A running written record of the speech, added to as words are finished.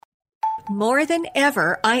More than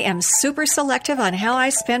ever, I am super selective on how I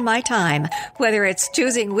spend my time, whether it's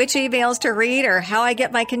choosing which emails to read or how I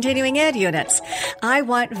get my continuing ed units. I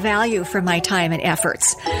want value for my time and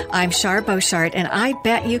efforts. I'm Shar Beauchart, and I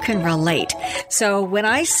bet you can relate. So when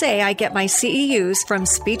I say I get my CEUs from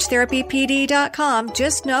SpeechTherapyPD.com,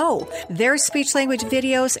 just know their speech language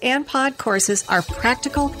videos and pod courses are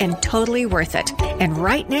practical and totally worth it. And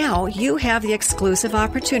right now, you have the exclusive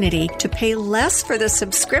opportunity to pay less for the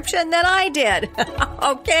subscription than I did.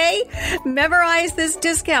 Okay? Memorize this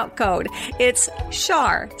discount code. It's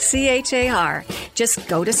CHAR, C-H-A-R. Just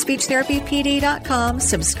go to SpeechTherapyPD.com,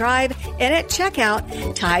 subscribe, and at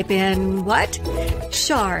checkout, type in what?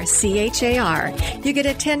 CHAR, C-H-A-R. You get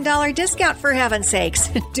a $10 discount, for heaven's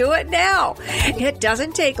sakes. Do it now. It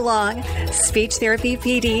doesn't take long.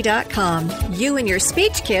 SpeechTherapyPD.com. You and your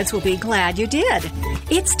speech kids will be glad you did.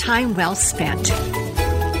 It's time well spent.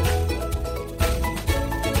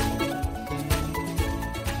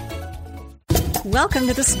 Welcome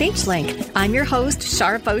to the Speech Link. I'm your host,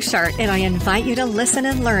 Shar Beauchart, and I invite you to listen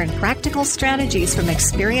and learn practical strategies from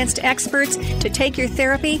experienced experts to take your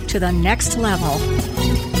therapy to the next level.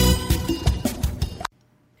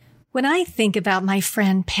 When I think about my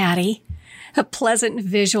friend Patty, a pleasant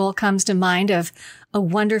visual comes to mind of a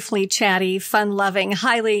wonderfully chatty, fun-loving,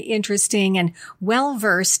 highly interesting, and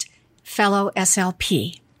well-versed fellow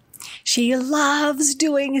SLP. She loves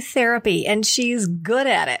doing therapy, and she's good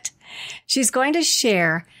at it. She's going to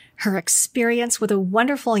share her experience with a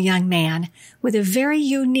wonderful young man with a very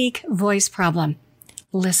unique voice problem.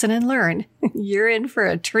 Listen and learn. You're in for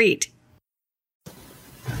a treat.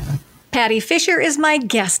 Patty Fisher is my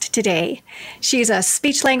guest today. She's a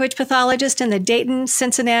speech-language pathologist in the Dayton,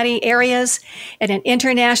 Cincinnati areas and an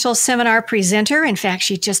international seminar presenter. In fact,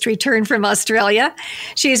 she just returned from Australia.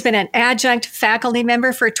 She's been an adjunct faculty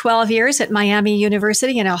member for 12 years at Miami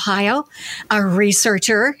University in Ohio. A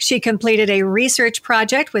researcher, she completed a research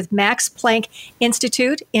project with Max Planck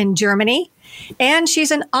Institute in Germany. And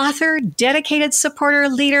she's an author, dedicated supporter,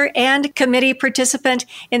 leader, and committee participant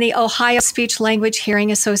in the Ohio Speech Language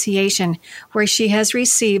Hearing Association, where she has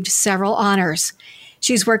received several honors.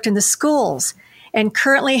 She's worked in the schools and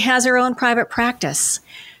currently has her own private practice.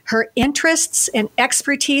 Her interests and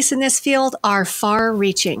expertise in this field are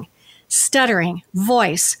far-reaching: stuttering,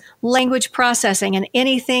 voice, language processing, and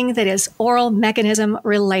anything that is oral mechanism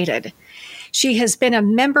related. She has been a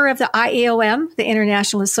member of the IAOM, the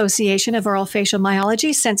International Association of Orofacial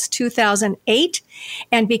Myology, since 2008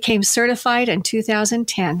 and became certified in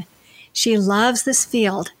 2010. She loves this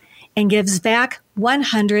field and gives back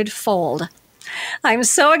 100-fold. I'm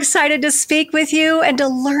so excited to speak with you and to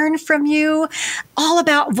learn from you all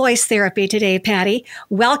about voice therapy today, Patty.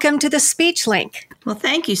 Welcome to the Speech Link. Well,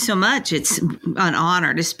 thank you so much. It's an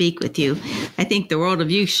honor to speak with you. I think the world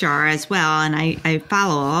of you, Shar, as well, and I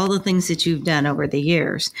follow all the things that you've done over the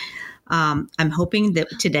years. I'm hoping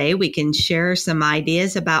that today we can share some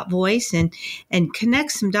ideas about voice and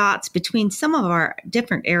connect some dots between some of our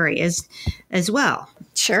different areas as well.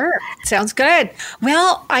 Sure. Sounds good.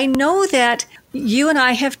 Well, I know that you and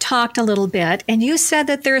I have talked a little bit, and you said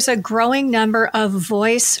that there's a growing number of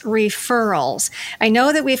voice referrals. I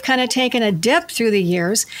know that we've kind of taken a dip through the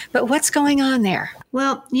years, but what's going on there?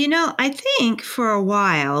 Well, I think for a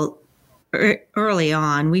while, early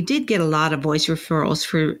on, we did get a lot of voice referrals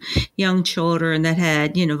for young children that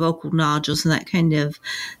had, vocal nodules and that kind of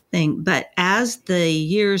thing. But as the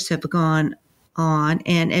years have gone on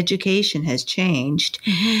and education has changed,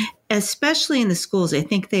 especially in the schools, I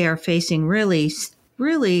think they are facing really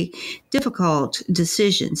difficult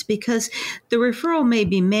decisions because the referral may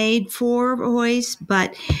be made for voice,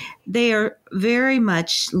 but they are very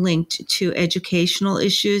much linked to educational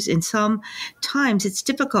issues. And sometimes it's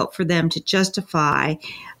difficult for them to justify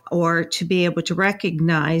or to be able to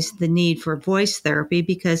recognize the need for voice therapy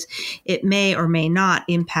because it may or may not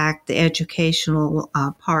impact the educational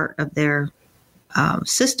part of their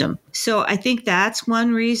system. So I think that's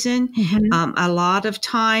one reason. A lot of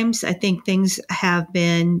times I think things have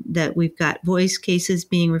been that we've got voice cases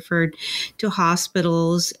being referred to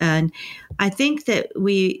hospitals. And I think that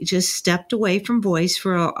we just stepped away from voice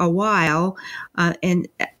for a while and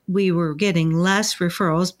we were getting less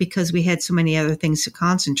referrals because we had so many other things to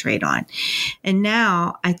concentrate on. And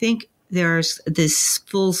now I think there's this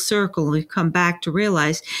full circle. We've come back to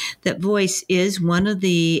realize that voice is one of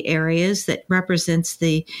the areas that represents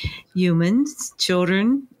the humans,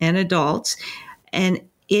 children, and adults. And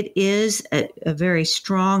it is a very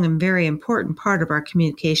strong and very important part of our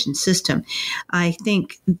communication system. I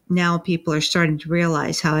think now people are starting to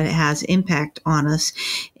realize how it has impact on us.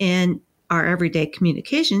 And our everyday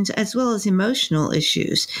communications as well as emotional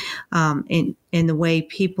issues in the way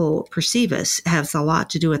people perceive us has a lot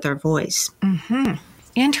to do with our voice. Mm-hmm.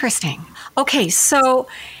 Interesting. Okay, so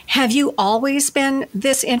have you always been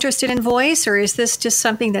this interested in voice, or is this just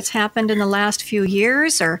something that's happened in the last few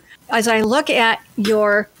years? Or as I look at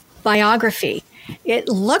your biography, it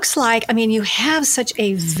looks like, I mean, you have such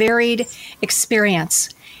a varied experience,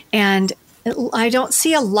 and I don't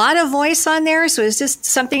see a lot of voice on there. So is this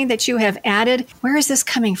something that you have added? Where is this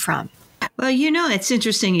coming from? Well, it's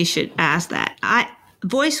interesting you should ask that.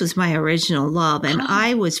 Voice was my original love, and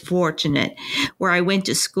I was fortunate where I went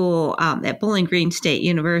to school at Bowling Green State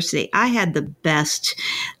University. I had the best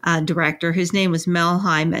director. His name was Mel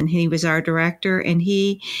Hyman. He was our director, and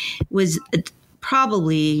he was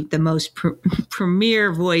probably the most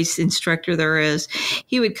premier voice instructor there is.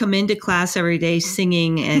 He would come into class every day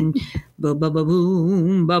singing and ba ba ba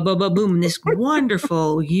boom, ba ba ba boom, this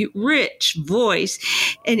wonderful, rich voice,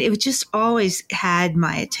 and it just always had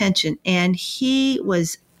my attention. And he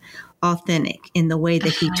was authentic in the way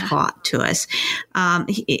that he taught to us.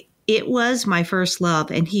 It was my first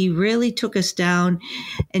love, and he really took us down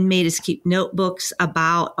and made us keep notebooks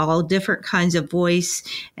about all different kinds of voice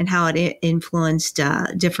and how it influenced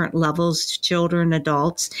different levels, children,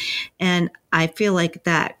 adults. And I feel like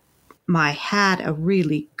that I had a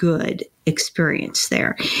really good experience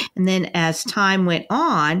there. And then as time went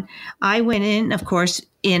on, I went in, of course,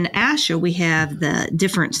 in Asher, we have the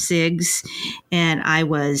different SIGs, and I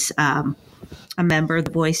was a member of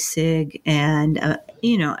the voice SIG, and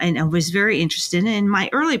and I was very interested in my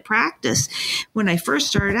early practice. When I first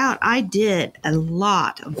started out, I did a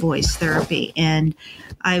lot of voice therapy, and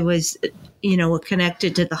I was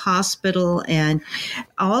connected to the hospital, and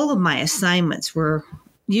all of my assignments were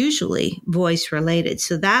usually voice related.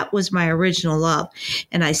 So that was my original love,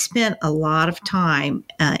 and I spent a lot of time.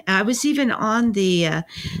 I was even on the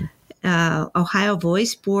Ohio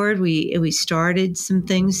Voice Board. We started some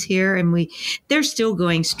things here, and they're still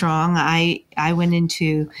going strong. I went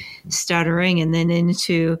into stuttering and then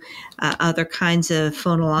into other kinds of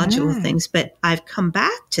phonological things, but I've come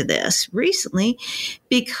back to this recently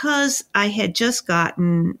because I had just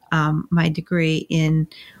gotten my degree in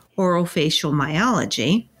orofacial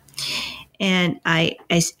myology, and I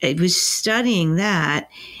was studying that,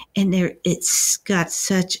 and it's got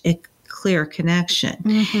such a clear connection.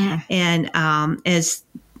 Mm-hmm. And as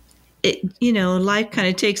life kind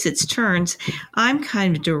of takes its turns, I'm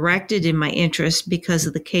kind of directed in my interest because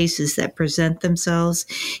of the cases that present themselves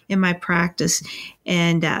in my practice.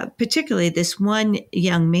 And particularly this one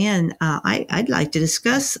young man, I'd like to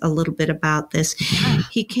discuss a little bit about this.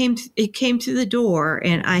 He came through the door,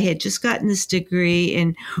 and I had just gotten this degree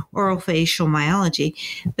in orofacial myology,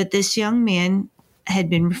 but this young man had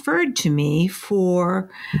been referred to me for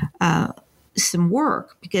some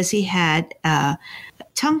work because he had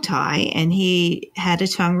tongue tie and he had a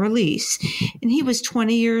tongue release. And he was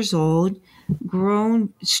 20 years old,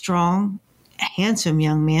 grown, strong, handsome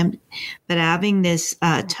young man, but having this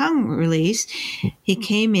tongue release, he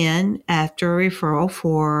came in after a referral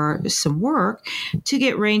for some work to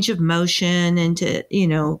get range of motion and to,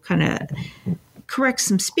 kind of correct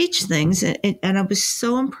some speech things. And I was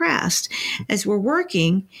so impressed. As we're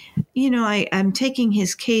working, I'm taking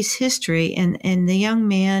his case history, and the young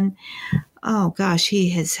man, oh gosh, he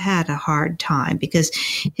has had a hard time because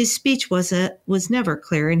his speech was never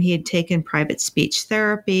clear, and he had taken private speech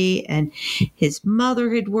therapy, and his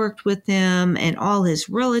mother had worked with him, and all his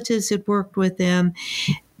relatives had worked with him.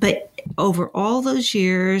 But over all those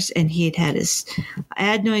years, and he had had his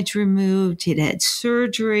adenoids removed, he'd had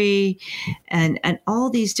surgery, and all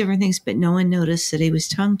these different things, but no one noticed that he was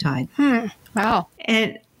tongue-tied. Wow.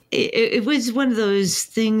 And it was one of those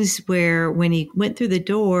things where when he went through the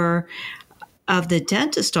door of the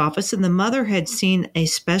dentist office, and the mother had seen a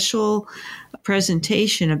special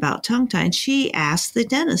presentation about tongue-tie, and she asked the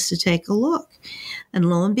dentist to take a look. And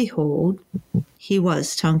lo and behold, he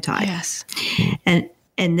was tongue-tied. Yes.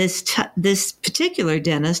 And this particular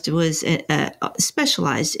dentist was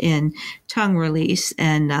specialized in tongue release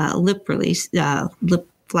and lip release, lip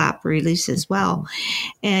flap release as well.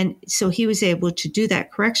 And so he was able to do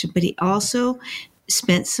that correction, but he also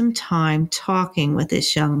spent some time talking with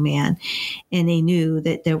this young man, and he knew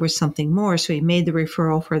that there was something more. So he made the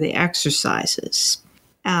referral for the exercises.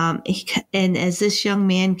 And as this young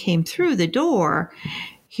man came through the door,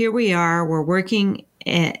 here we are, we're working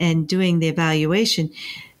and doing the evaluation,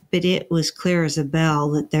 but it was clear as a bell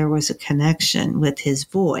that there was a connection with his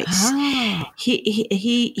voice.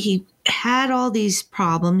 He had all these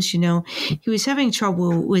problems. He was having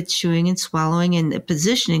trouble with chewing and swallowing and the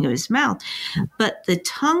positioning of his mouth, but the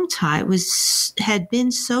tongue tie had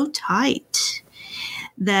been so tight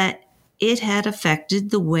that it had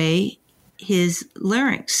affected the way his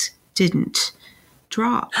larynx didn't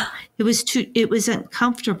drop. It was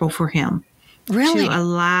uncomfortable for him. Really? To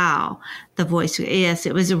allow the voice. Yes,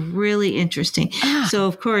 it was really interesting. So,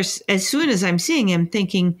 of course, as soon as I'm seeing him,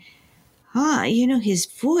 thinking, his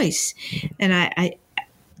voice. And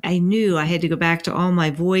I knew I had to go back to all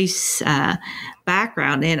my voice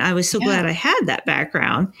background. And I was so glad I had that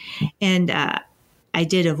background. And I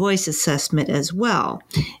did a voice assessment as well.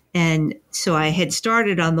 And so I had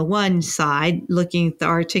started on the one side, looking at the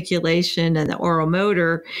articulation and the oral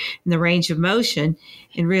motor and the range of motion,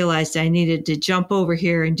 and realized I needed to jump over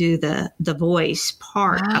here and do the voice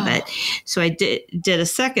part of it. So I did a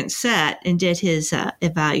second set and did his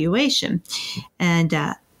evaluation. And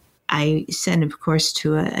I sent him, of course,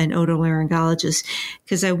 to an otolaryngologist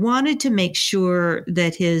because I wanted to make sure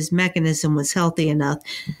that his mechanism was healthy enough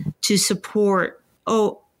to support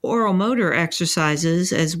oral motor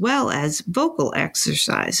exercises as well as vocal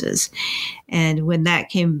exercises. And when that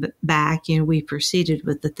came back, we proceeded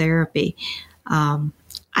with the therapy.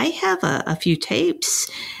 I have a few tapes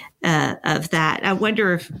of that. I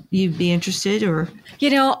wonder if you'd be interested or...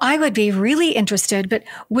 I would be really interested, but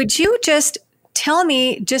would you just tell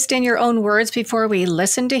me, just in your own words before we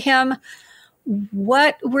listen to him,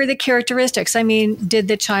 what were the characteristics? I mean, did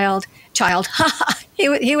the child,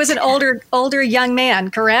 he was an older young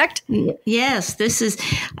man, correct? Yes, this is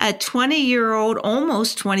a 20-year-old,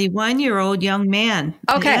 almost 21-year-old young man.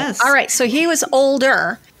 Okay, yes. All right, so he was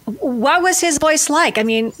older. What was his voice like? I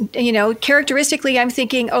mean, characteristically, I'm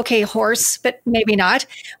thinking, okay, hoarse, but maybe not.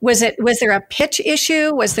 Was there a pitch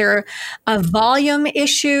issue? Was there a volume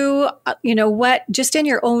issue? What, just in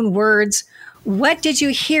your own words, what did you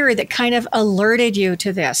hear that kind of alerted you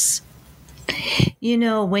to this?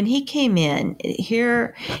 When he came in,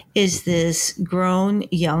 here is this grown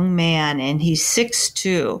young man, and he's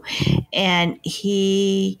 6'2", and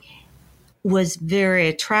he was very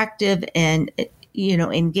attractive and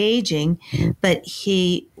engaging, but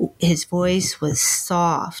his voice was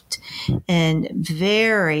soft and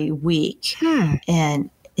very weak,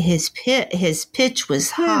 and his pitch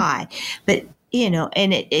was high, but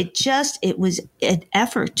and it was an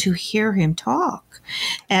effort to hear him talk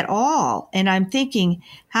at all. And I'm thinking,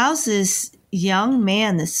 how's this young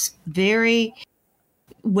man, this very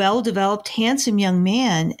well-developed, handsome young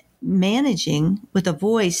man, managing with a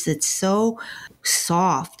voice that's so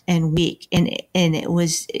soft and weak? And it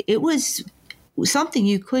was something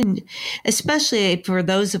you couldn't, especially for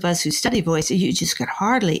those of us who study voice, you just could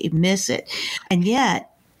hardly miss it. And yet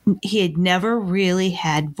he had never really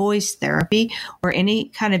had voice therapy or any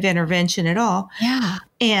kind of intervention at all. Yeah.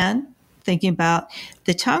 And thinking about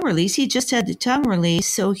the tongue release, he just had the tongue release.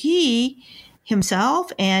 So he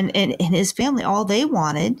himself and his family, all they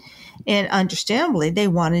wanted, and understandably, they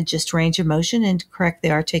wanted just range of motion and to correct the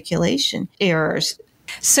articulation errors.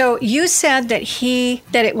 So you said that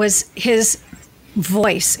it was his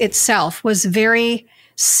voice itself was very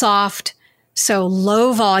soft, so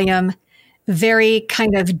low volume, very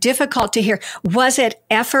kind of difficult to hear. Was it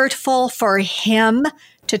effortful for him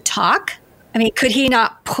to talk? I mean, could he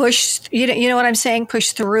not push, you know what I'm saying,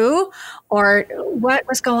 push through? Or what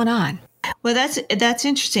was going on? Well, that's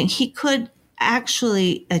interesting. He could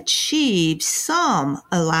actually achieve some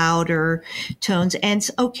louder tones and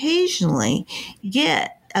occasionally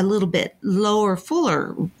get a little bit lower,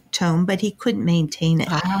 fuller tone, but he couldn't maintain it.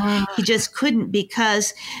 He just couldn't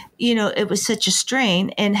because, it was such a strain,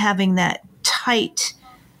 and having that tight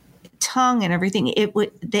tongue and everything,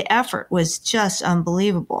 the effort was just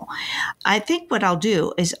unbelievable. I think what I'll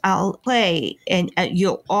do is I'll play, and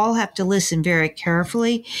you'll all have to listen very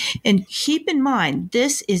carefully and keep in mind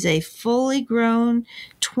this is a fully grown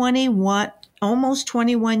 21, almost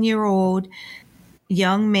 21-year-old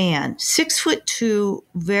young man, 6'2",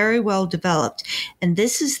 very well developed, and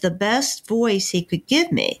this is the best voice he could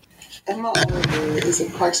give me. Emma Oliver is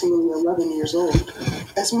approximately 11 years old.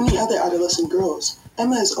 As many other adolescent girls,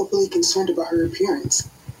 Emma is openly concerned about her appearance.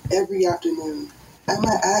 Every afternoon,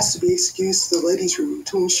 Emma asks to be excused to the ladies' room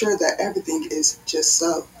to ensure that everything is just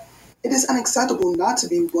so. It is unacceptable not to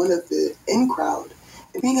be one of the in crowd,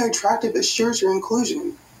 and being attractive assures your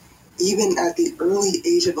inclusion. Even at the early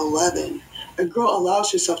age of 11, a girl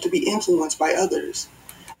allows herself to be influenced by others.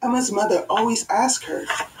 Emma's mother always asks her,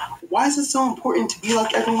 "Why is it so important to be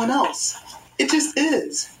like everyone else?" "It just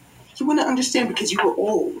is. You wouldn't understand because you were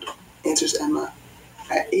old," answers Emma.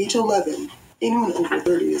 At age 11, anyone over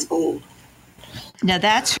 30 is old. Now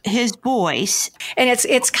that's his voice. And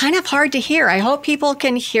it's kind of hard to hear. I hope people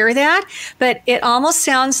can hear that, but it almost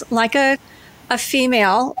sounds like a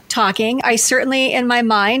female talking. I certainly, in my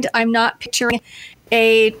mind, I'm not picturing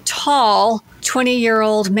a tall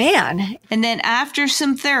 20-year-old man. And then after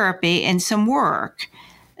some therapy and some work,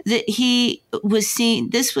 that he was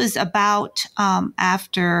seen, this was about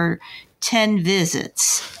after 10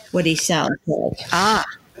 visits, what he sounds like.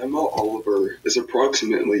 Emma Oliver is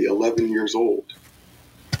approximately 11 years old.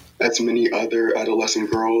 As many other adolescent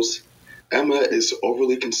girls, Emma is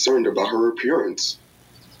overly concerned about her appearance.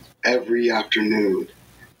 Every afternoon,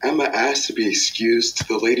 Emma asks to be excused to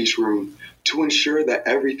the ladies' room to ensure that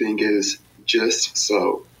everything is just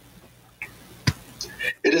so.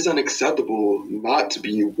 It is unacceptable not to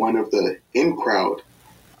be one of the in crowd,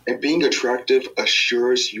 and being attractive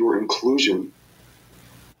assures your inclusion.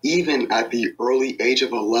 Even at the early age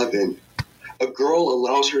of 11, a girl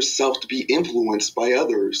allows herself to be influenced by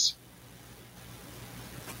others.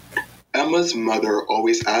 Emma's mother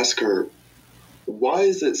always asks her, "Why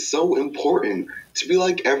is it so important to be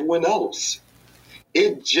like everyone else?"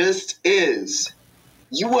 "It just is.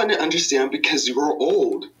 You wouldn't understand because you're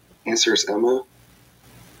old," answers Emma.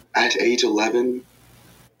 At age 11,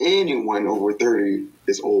 anyone over 30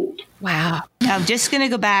 is old. Wow. Now I'm just going to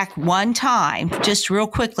go back one time, just real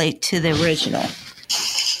quickly, to the original.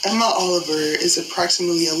 Emma Oliver is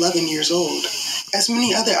approximately 11 years old. As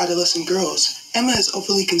many other adolescent girls, Emma is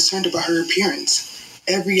overly concerned about her appearance.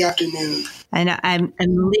 Every afternoon. And I'm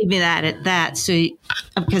leaving that at that, so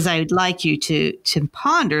because I would like you to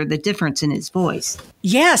ponder the difference in his voice.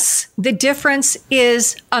 Yes, the difference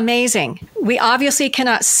is amazing. We obviously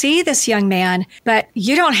cannot see this young man, but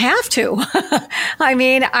you don't have to. I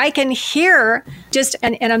mean, I can hear just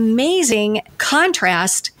an amazing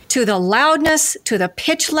contrast to the loudness, to the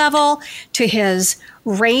pitch level, to his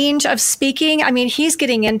range of speaking. I mean, he's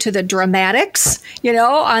getting into the dramatics,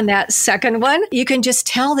 on that second one. You can just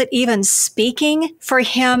tell that even speaking for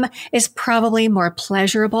him is probably more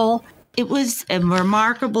pleasurable. It was a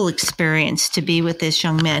remarkable experience to be with this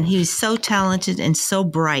young man. He was so talented and so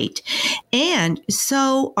bright and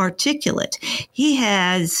so articulate. He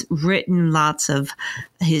has written lots of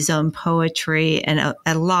his own poetry and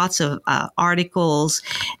lots of articles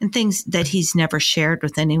and things that he's never shared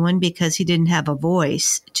with anyone because he didn't have a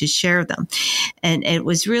voice to share them. And it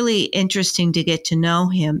was really interesting to get to know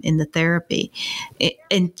him in the therapy.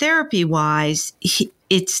 In therapy-wise,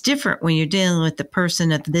 it's different when you're dealing with the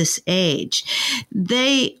person of this age.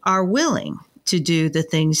 They are willing to do the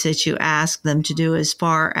things that you ask them to do as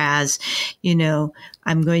far as,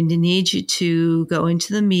 I'm going to need you to go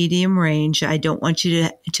into the medium range. I don't want you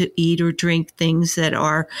to eat or drink things that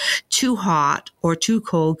are too hot or too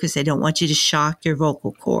cold because I don't want you to shock your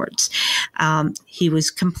vocal cords. He was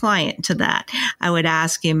compliant to that. I would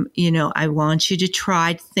ask him, I want you to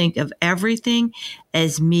try to think of everything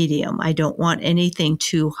as medium. I don't want anything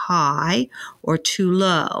too high or too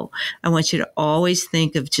low. I want you to always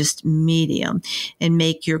think of just medium and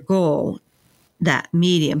make your goal that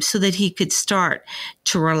medium so that he could start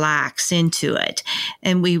to relax into it.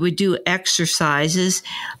 And we would do exercises.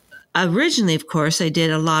 Originally, of course, I did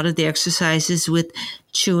a lot of the exercises with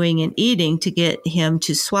chewing and eating to get him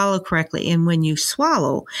to swallow correctly. And when you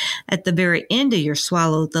swallow, at the very end of your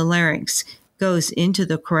swallow, the larynx goes into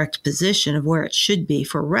the correct position of where it should be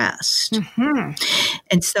for rest. Mm-hmm.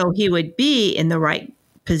 And so he would be in the right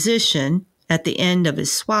position at the end of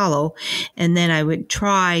his swallow. And then I would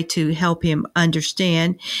try to help him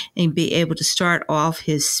understand and be able to start off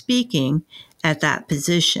his speaking at that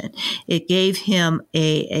position. It gave him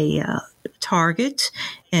a target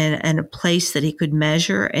and a place that he could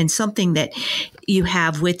measure and something that you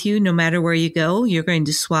have with you no matter where you go. You're going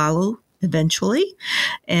to swallow eventually.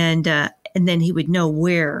 And then he would know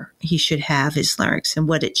where he should have his larynx and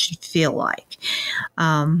what it should feel like.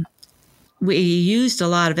 We used a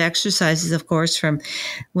lot of exercises, of course, from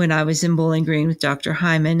when I was in Bowling Green with Dr.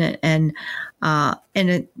 Hyman. And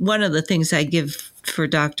one of the things I give for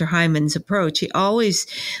Dr. Hyman's approach, he always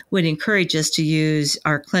would encourage us to use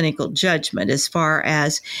our clinical judgment as far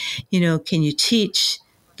as, can you teach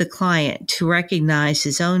the client to recognize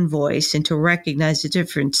his own voice and to recognize the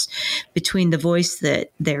difference between the voice that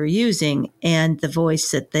they're using and the voice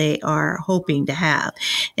that they are hoping to have,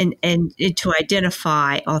 and to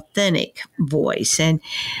identify authentic voice. And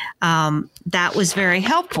that was very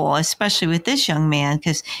helpful, especially with this young man,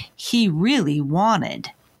 because he really wanted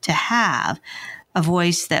to have a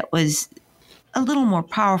voice that was a little more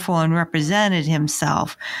powerful and represented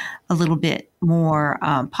himself a little bit more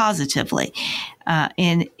positively.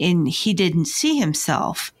 And he didn't see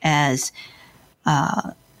himself as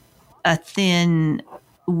a thin,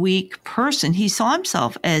 weak person. He saw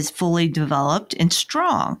himself as fully developed and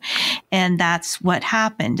strong. And that's what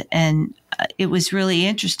happened. And it was really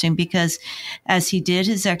interesting because as he did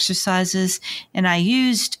his exercises, and I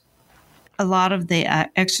used a lot of the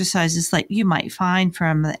exercises like you might find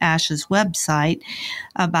from ASHA's website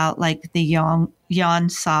about like the yawn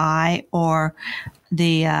sigh or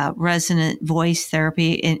the resonant voice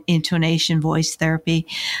therapy, intonation voice therapy.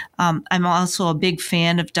 I'm also a big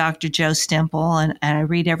fan of Dr. Joe Stemple, and I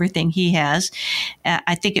read everything he has.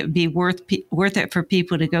 I think it would be worth it for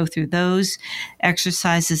people to go through those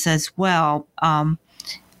exercises as well.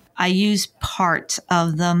 I use parts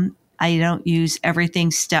of them. I don't use everything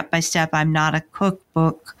step by step. I'm not a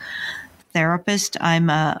cookbook therapist. I'm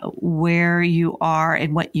a where you are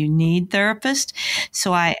and what you need therapist.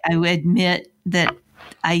 So I admit that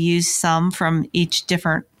I use some from each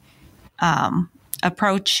different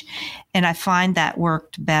approach, and I find that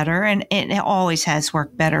worked better, and it always has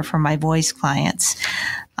worked better for my voice clients.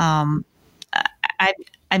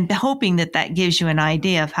 I'm hoping that gives you an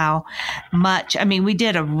idea of how much, I mean, we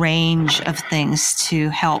did a range of things to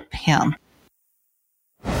help him.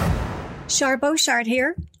 Char Beauchard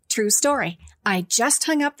here. True story. I just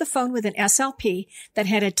hung up the phone with an SLP that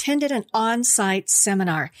had attended an on-site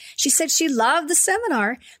seminar. She said she loved the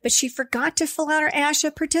seminar, but she forgot to fill out her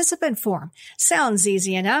ASHA participant form. Sounds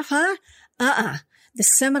easy enough, huh? The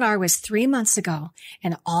seminar was 3 months ago,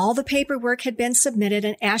 and all the paperwork had been submitted,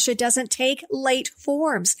 and ASHA doesn't take late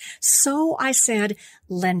forms. So I said,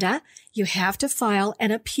 Linda, you have to file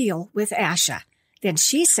an appeal with ASHA. Then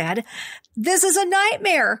she said, this is a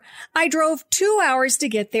nightmare. I drove 2 hours to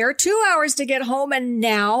get there, 2 hours to get home, and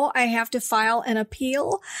now I have to file an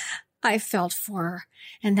appeal. I felt for her.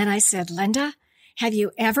 And then I said, Linda, have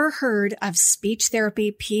you ever heard of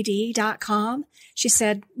speechtherapypd.com? She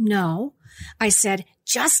said, no. I said,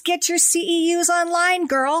 just get your CEUs online,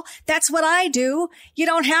 girl. That's what I do. You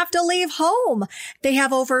don't have to leave home. They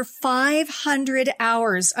have over 500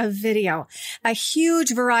 hours of video, a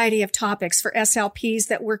huge variety of topics for SLPs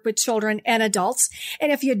that work with children and adults.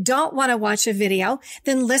 And if you don't want to watch a video,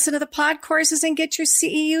 then listen to the pod courses and get your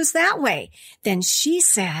CEUs that way. Then she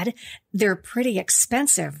said, they're pretty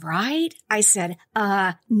expensive, right? I said,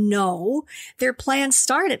 no. Their plans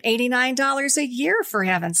start at $89 a year, for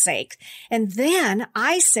heaven's sake. And then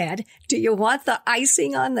I said, do you want the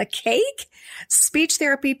icing on the cake?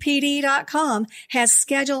 SpeechTherapyPD.com has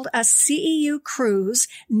scheduled a CEU cruise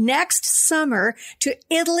next summer to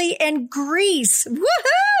Italy and Greece.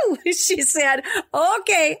 Woohoo! She said,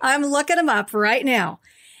 okay, I'm looking them up right now.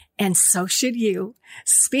 And so should you.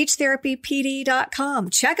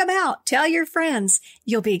 SpeechTherapyPD.com. Check them out. Tell your friends.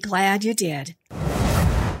 You'll be glad you did.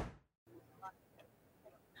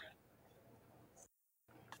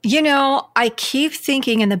 You know, I keep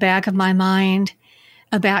thinking in the back of my mind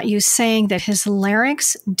about you saying that his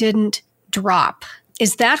larynx didn't drop.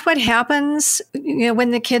 Is that what happens,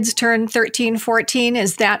 when the kids turn 13, 14?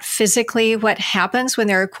 Is that physically what happens when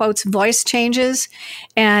their, quotes, voice changes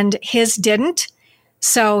and his didn't?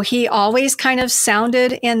 So he always kind of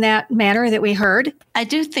sounded in that manner that we heard? I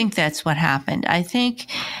do think that's what happened. I think,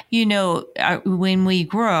 when we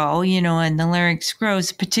grow, and the larynx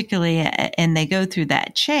grows particularly, and they go through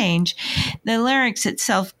that change, the larynx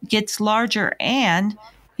itself gets larger and,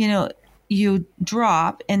 you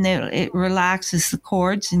drop and it relaxes the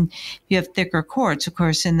cords and you have thicker cords, of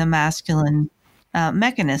course, in the masculine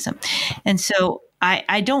mechanism. And so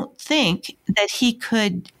I don't think that he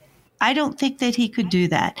could do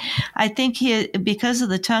that. I think because of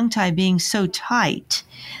the tongue tie being so tight,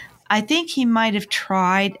 I think he might have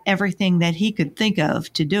tried everything that he could think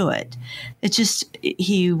of to do it. It's just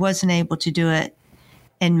he wasn't able to do it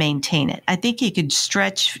and maintain it. I think he could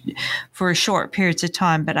stretch for short periods of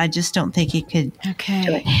time, but I just don't think he could do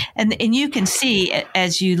it. And you can see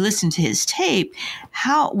as you listen to his tape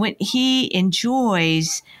how when he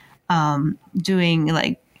enjoys doing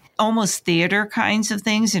like almost theater kinds of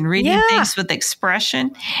things and reading things with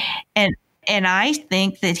expression. And I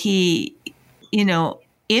think that he,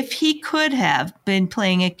 if he could have been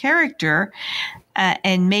playing a character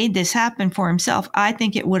and made this happen for himself, I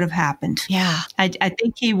think it would have happened. Yeah. I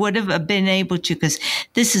think he would have been able to, because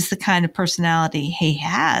this is the kind of personality he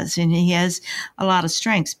has, and he has a lot of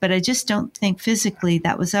strengths. But I just don't think physically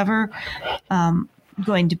that was ever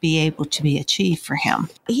going to be able to be achieved for him.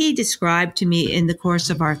 He described to me in the course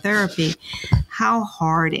of our therapy how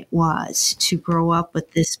hard it was to grow up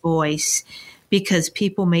with this voice, because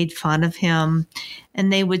people made fun of him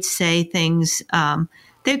and they would say things,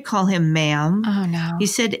 they'd call him ma'am. Oh, no. He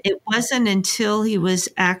said it wasn't until he was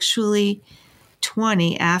actually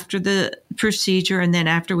 20 after the procedure, and then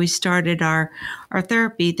after we started our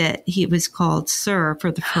therapy, that he was called Sir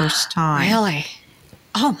for the first time. Really?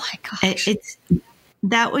 Oh my gosh.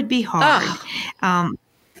 That would be hard.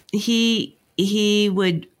 He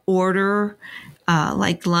would order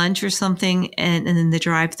like lunch or something, and then the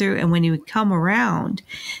drive-through, and when he would come around,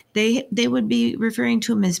 they would be referring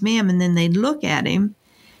to him as ma'am, and then they'd look at him,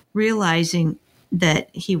 realizing that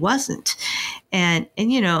he wasn't, and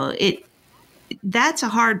that's a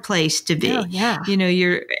hard place to be. Oh, yeah.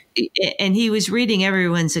 And he was reading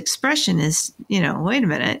everyone's expression as, wait a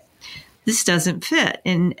minute, this doesn't fit.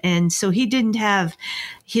 And so he didn't have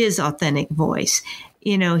his authentic voice.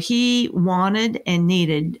 He wanted and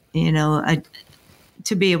needed,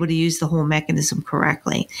 to be able to use the whole mechanism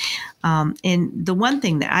correctly. And the one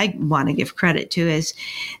thing that I want to give credit to is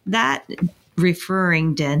that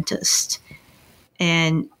referring dentist.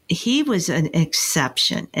 And he was an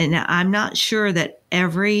exception. And I'm not sure that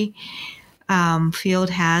every field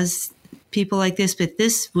has people like this, but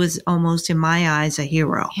this was almost, in my eyes, a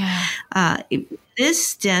hero. Yeah.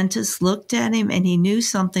 This dentist looked at him and he knew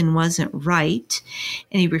something wasn't right,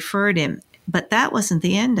 and he referred him. But that wasn't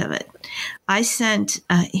the end of it. I sent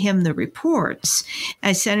him the reports.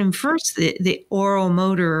 I sent him first the oral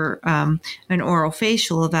motor, an oral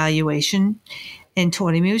facial evaluation, and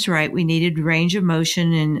told him he was right. We needed range of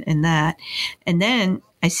motion and that. And then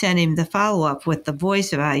I sent him the follow-up with the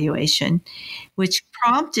voice evaluation, which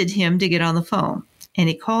prompted him to get on the phone. And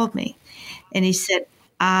he called me. And he said,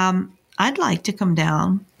 I'd like to come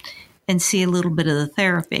down and see a little bit of the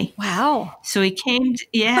therapy. Wow. So he came,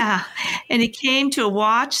 and he came to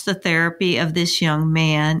watch the therapy of this young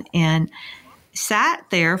man and sat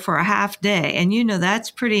there for a half day. And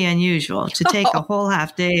that's pretty unusual to take a whole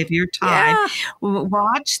half day of your time,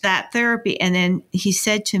 watch that therapy. And then he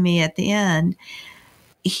said to me at the end,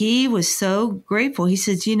 he was so grateful. He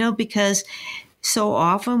says, because so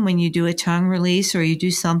often when you do a tongue release or you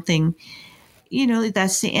do something,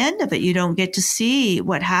 that's the end of it. You don't get to see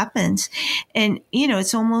what happens. And,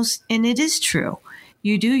 it's almost, and it is true.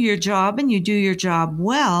 You do your job and you do your job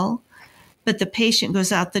well, but the patient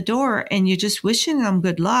goes out the door and you're just wishing them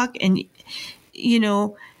good luck. And,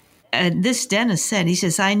 this dentist said, he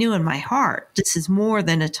says, I knew in my heart, this is more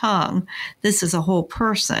than a tongue. This is a whole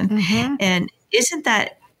person. Mm-hmm. And isn't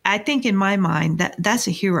that, I think in my mind, that's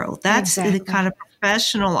a hero. That's exactly the kind of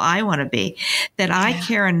professional I want to be, that I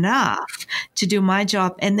care enough to do my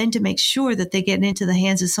job and then to make sure that they get into the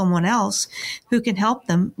hands of someone else who can help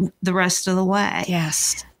them the rest of the way.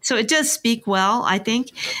 Yes. So it does speak well, I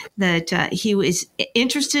think, that he was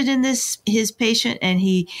interested in his patient, and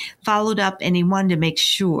he followed up and he wanted to make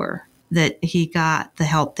sure that he got the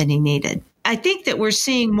help that he needed. I think that we're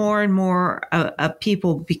seeing more and more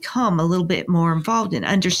people become a little bit more involved and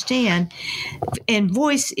understand. And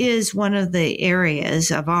voice is one of the areas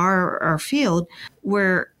of our field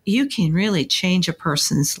where you can really change a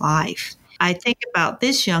person's life. I think about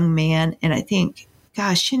this young man and I think,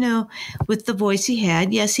 gosh, with the voice he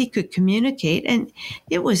had, yes, he could communicate and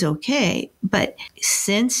it was okay. But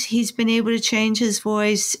since he's been able to change his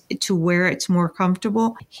voice to where it's more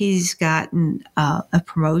comfortable, he's gotten a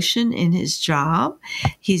promotion in his job.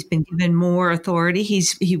 He's been given more authority.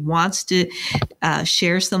 He wants to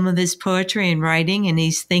share some of his poetry and writing, and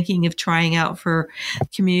he's thinking of trying out for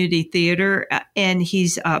community theater. And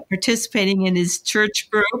he's participating in his church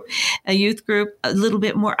group, a youth group, a little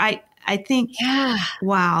bit more. I think,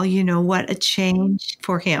 wow, what a change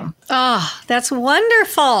for him. Oh, that's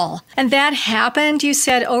wonderful. And that happened, you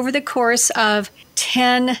said, over the course of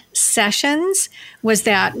 10 sessions. Was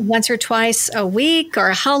that once or twice a week,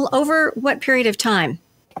 or over what period of time?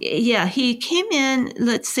 Yeah, he came in,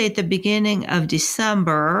 let's say, at the beginning of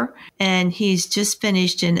December, and he's just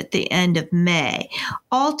finished in at the end of May.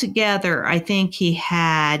 Altogether, I think he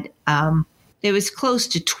had... it was close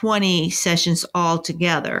to 20 sessions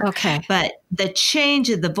altogether. Okay. But the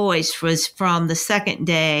change of the voice was from the second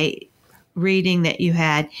day reading that you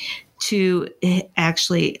had to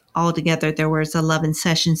actually altogether there was 11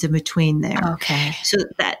 sessions in between there. Okay. So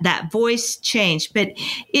that voice changed. But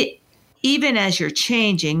even as you're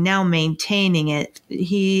changing, now maintaining it,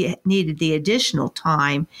 he needed the additional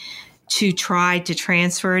time to try to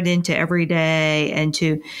transfer it into every day and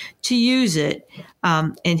to use it.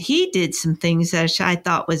 And he did some things that I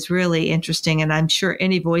thought was really interesting, and I'm sure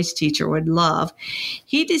any voice teacher would love.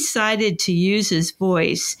 He decided to use his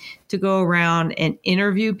voice to go around and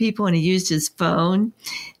interview people, and he used his phone,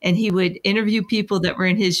 and he would interview people that were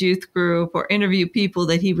in his youth group or interview people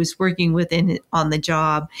that he was working with on the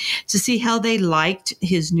job to see how they liked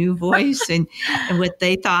his new voice and what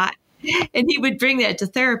they thought. And he would bring that to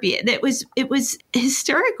therapy. And it was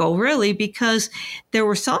hysterical, really, because there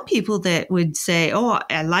were some people that would say, "Oh,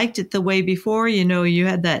 I liked it the way before. You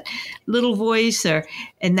had that little voice,"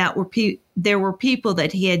 and there were people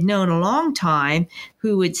that he had known a long time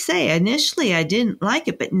who would say, "Initially, I didn't like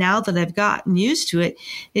it, but now that I've gotten used to it,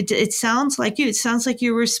 it sounds like you. It sounds like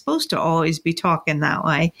you were supposed to always be talking that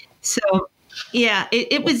way." So, yeah,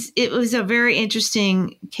 it was a very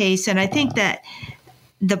interesting case, and I think that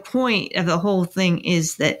the point of the whole thing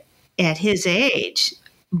is that at his age,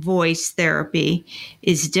 voice therapy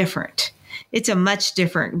is different. It's a much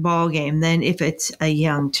different ballgame than if it's a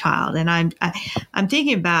young child. And I'm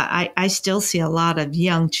thinking about, I still see a lot of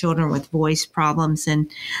young children with voice problems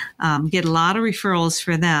and get a lot of referrals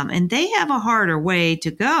for them. And they have a harder way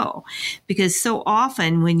to go because so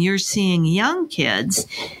often when you're seeing young kids,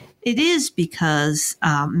 it is because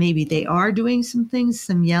maybe they are doing some things,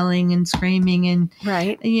 some yelling and screaming and,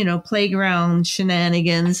 right. Playground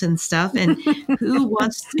shenanigans and stuff. And who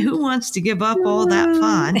wants to give up all that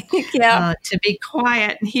fun to be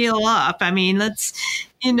quiet and heal up? I mean, it's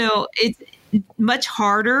much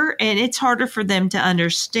harder, and it's harder for them to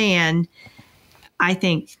understand, I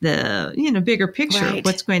think, the, bigger picture, right.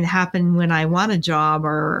 What's going to happen when I want a job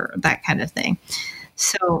or that kind of thing.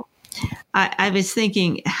 So I was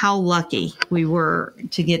thinking how lucky we were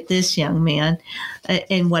to get this young man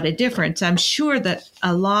and what a difference. I'm sure that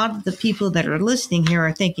a lot of the people that are listening here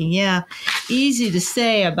are thinking, yeah, easy to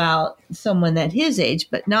say about someone at his age,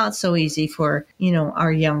 but not so easy for,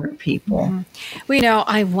 our younger people. Mm-hmm. Well,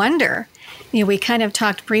 I wonder, we kind of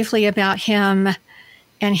talked briefly about him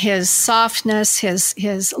and his softness,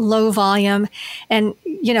 his low volume, and,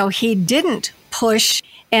 he didn't push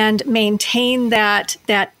and maintain that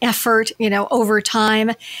effort, over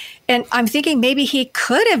time. And I'm thinking maybe he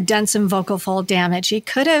could have done some vocal fold damage. He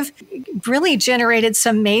could have really generated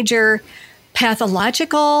some major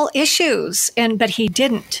pathological issues, but he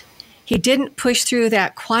didn't. He didn't push through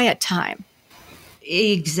that quiet time.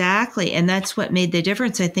 Exactly. And that's what made the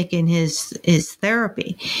difference, I think, in his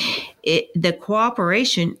therapy. The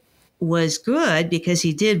cooperation was good because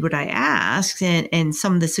he did what I asked and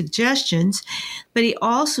some of the suggestions, but he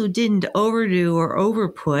also didn't overdo or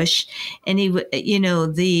overpush. And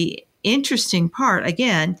the interesting part,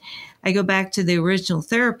 again, I go back to the original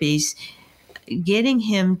therapies, getting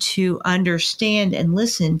him to understand and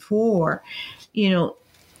listen for,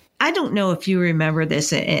 I don't know if you remember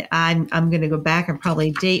this. I'm going to go back and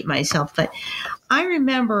probably date myself, but I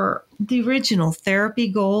remember the original therapy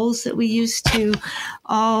goals that we used to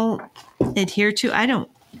all adhere to. I don't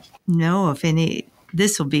know if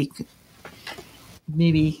this will be,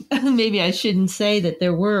 maybe I shouldn't say that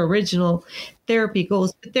there were original therapy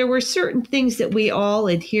goals, but there were certain things that we all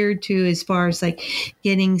adhered to as far as like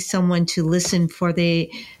getting someone to listen for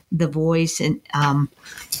the voice and,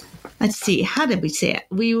 let's see, how did we say it?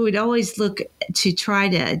 We would always look to try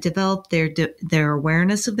to develop their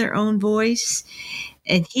awareness of their own voice.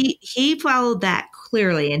 And he followed that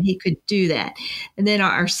clearly, and he could do that. And then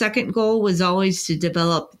our second goal was always to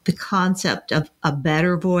develop the concept of a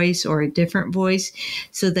better voice or a different voice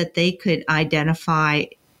so that they could identify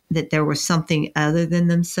that there was something other than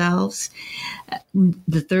themselves.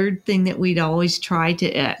 The third thing that we'd always try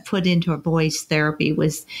to put into a voice therapy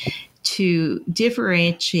was to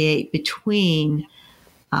differentiate between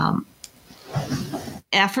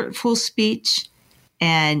effortful speech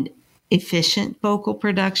and efficient vocal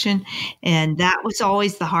production. And that was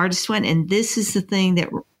always the hardest one. And this is the thing that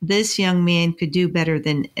this young man could do better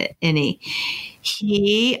than any.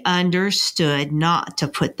 He understood not to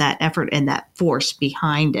put that effort and that force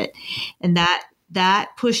behind it. And that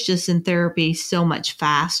pushed us in therapy so much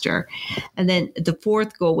faster. And then the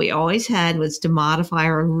fourth goal we always had was to modify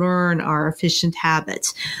or learn our efficient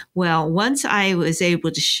habits. Well, once I was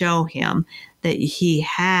able to show him that he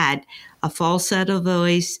had a falsetto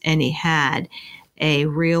voice and he had a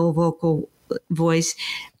real vocal voice,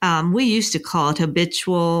 we used to call it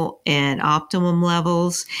habitual and optimum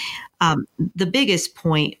levels. The biggest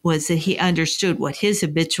point was that he understood what his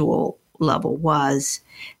habitual level was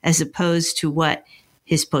as opposed to what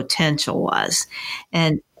his potential was.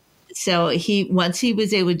 And so once he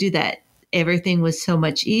was able to do that, everything was so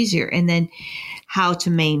much easier. And then how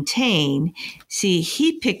to maintain,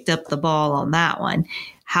 he picked up the ball on that one.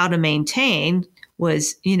 How to maintain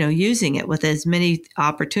was, using it with as many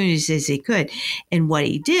opportunities as he could. And what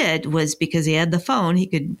he did was, because he had the phone, he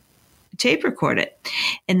could tape record it.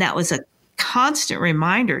 And that was a constant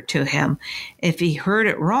reminder to him. If he heard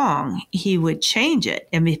it wrong, he would change it.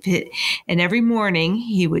 And every morning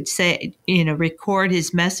he would say, record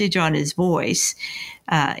his message on his voice,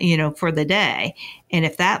 for the day. And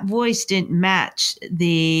if that voice didn't match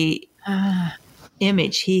the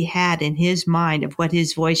image he had in his mind of what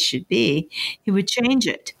his voice should be, he would change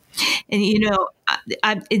it. And,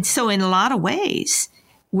 and so in a lot of ways,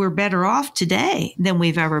 we're better off today than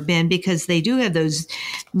we've ever been, because they do have those.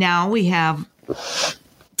 Now we have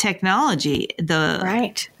technology.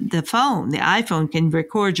 The phone, the iPhone can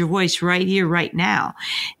record your voice right here, right now.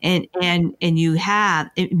 And you have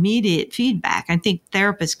immediate feedback. I think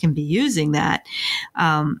therapists can be using that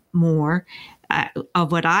more.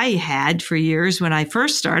 Of what I had for years when I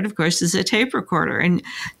first started, of course, is a tape recorder. And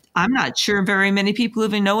I'm not sure very many people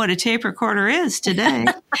even know what a tape recorder is today.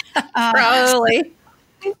 Probably.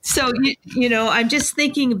 So, I'm just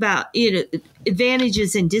thinking about,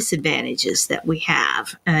 advantages and disadvantages that we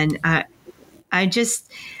have. And I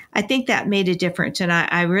think that made a difference. And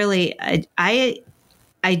I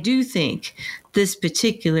do think this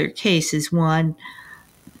particular case is one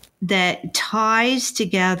that ties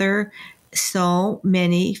together so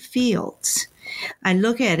many fields. I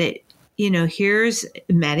look at it, here's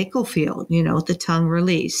medical field, the tongue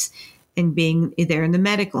release and being there in the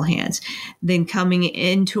medical hands, then coming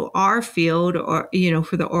into our field, or,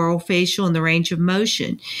 for the oral facial and the range of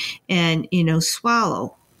motion, and,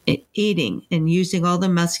 swallow, eating, and using all the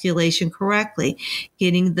musculation correctly,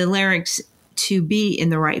 getting the larynx to be in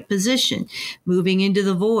the right position, moving into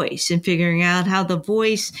the voice and figuring out how the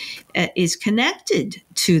voice is connected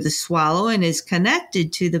to the swallow and is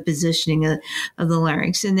connected to the positioning of the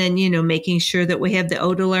larynx. And then, making sure that we have the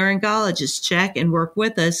otolaryngologist check and work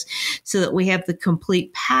with us so that we have the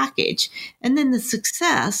complete package. And then the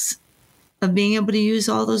success of being able to use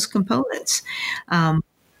all those components.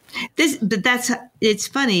 It's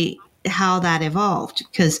funny how that evolved,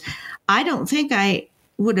 because I don't think I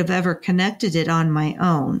would have ever connected it on my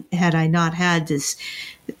own had I not had this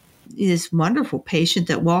wonderful patient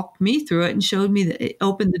that walked me through it and showed me that it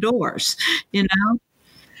opened the doors,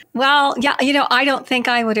 Well, yeah, I don't think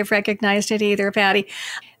I would have recognized it either, Patty.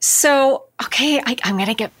 So, okay, I'm going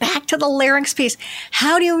to get back to the larynx piece.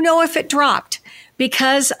 How do you know if it dropped?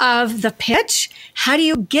 Because of the pitch? How do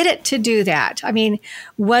you get it to do that? I mean,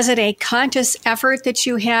 was it a conscious effort that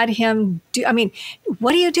you had him do? I mean,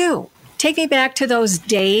 what do you do? Take me back to those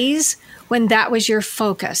days when that was your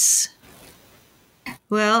focus.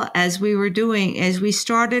 Well, as we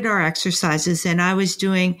started our exercises, and I was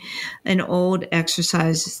doing an old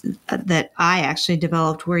exercise that I actually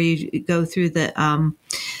developed, where you go through the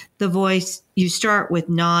voice. You start with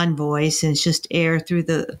non-voice, and it's just air through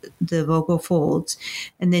the vocal folds,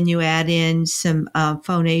 and then you add in some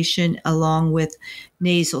phonation along with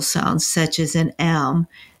nasal sounds, such as an M.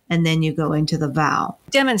 And then you go into the vowel.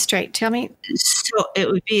 Demonstrate. Tell me. So it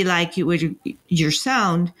would be like your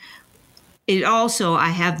sound. It also, I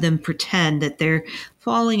have them pretend that they're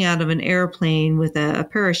falling out of an airplane with a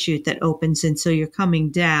parachute that opens. And so you're coming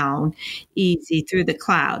down easy through the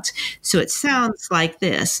clouds. So it sounds like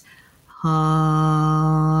this.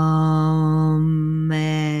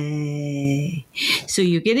 So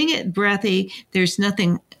you're getting it breathy. There's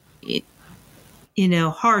nothing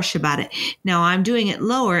harsh about it. Now I'm doing it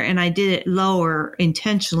lower, and I did it lower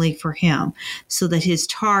intentionally for him so that his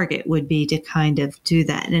target would be to kind of do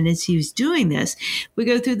that. And as he was doing this, we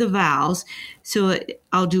go through the vowels. So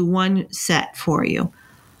I'll do one set for you.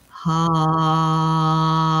 Ha,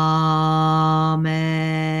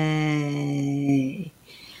 me.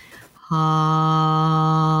 Ha,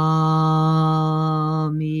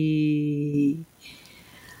 me.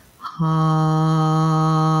 Ha,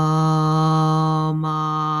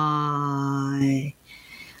 my.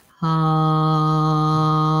 Ha,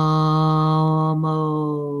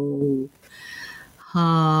 mo.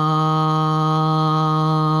 Ha,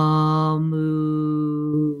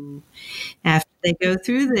 moo. After they go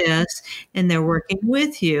through this and they're working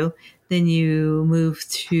with you, then you move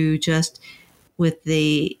to just with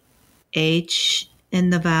the H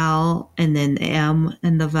and the vowel, and then the M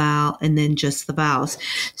and the vowel, and then just the vowels.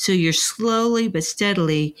 So you're slowly but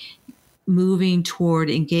steadily moving toward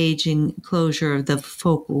engaging closure of the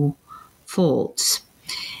vocal folds.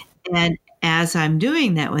 And as I'm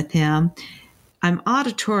doing that with him, I'm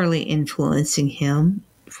auditorily influencing him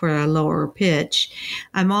for a lower pitch.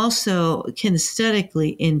 I'm also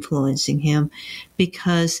kinesthetically influencing him,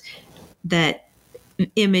 because that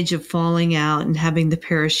image of falling out and having the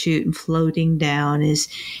parachute and floating down is,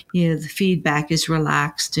 the feedback is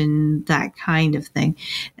relaxed and that kind of thing.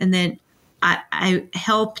 And then I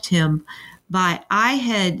helped him But I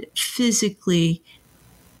had physically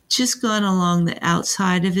just gone along the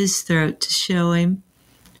outside of his throat to show him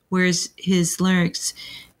where his larynx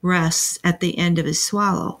rests at the end of his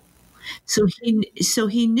swallow. So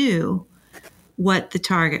he knew what the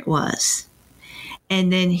target was.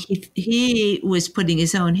 And then he was putting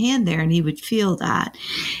his own hand there, and he would feel that.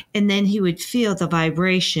 And then he would feel the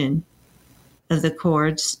vibration of the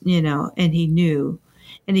chords, and he knew.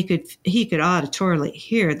 And he could auditorily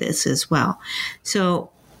hear this as well. So,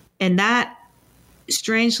 and that,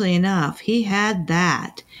 strangely enough, he had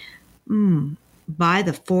that. By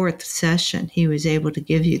the fourth session, he was able to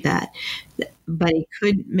give you that. But he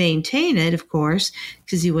couldn't maintain it, of course,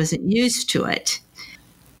 because he wasn't used to it.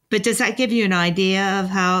 But does that give you an idea of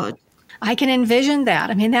how? I can envision that.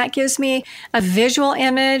 I mean, that gives me a visual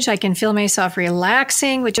image. I can feel myself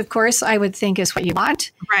relaxing, which of course I would think is what you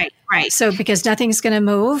want. Right. So because nothing's going to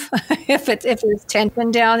move if there's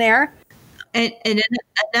tension down there. And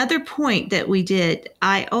another point that we did,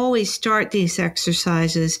 I always start these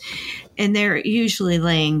exercises and they're usually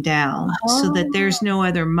laying down so that there's no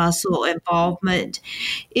other muscle involvement.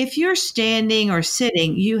 If you're standing or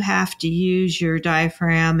sitting, you have to use your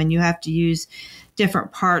diaphragm and you have to use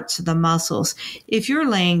different parts of the muscles. If you're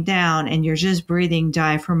laying down and you're just breathing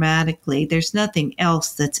diaphragmatically, there's nothing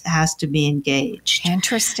else that has to be engaged.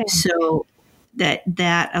 Interesting. So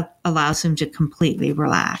that allows them to completely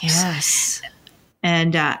relax. Yes.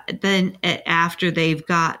 And then after they've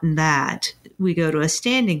gotten that, we go to a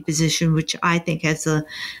standing position, which I think has the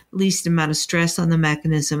least amount of stress on the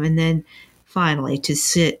mechanism. And then finally to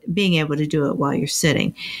sit, being able to do it while you're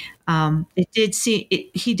sitting.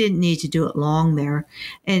 He didn't need to do it long there.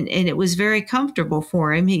 And it was very comfortable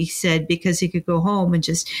for him. He said, because he could go home and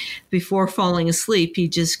just before falling asleep,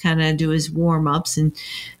 he'd just kind of do his warm ups and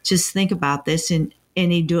just think about this. And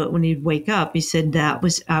he'd do it when he'd wake up. He said I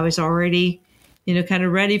was already, kind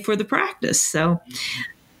of ready for the practice. So,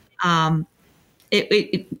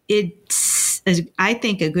 it's, I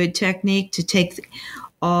think, a good technique to take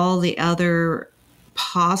all the other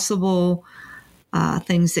possible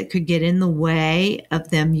things that could get in the way of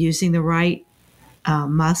them using the right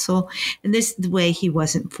muscle. And this the way he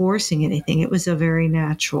wasn't forcing anything. It was a very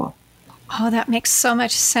natural. Oh, that makes so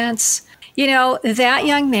much sense. That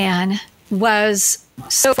young man was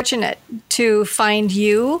so fortunate to find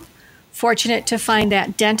you, fortunate to find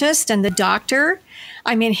that dentist and the doctor.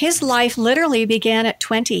 I mean, his life literally began at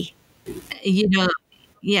 20.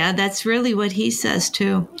 Yeah, that's really what he says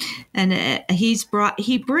too. And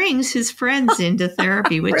he brings his friends into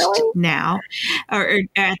therapy, which really? Now, or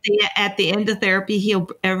at the end of therapy,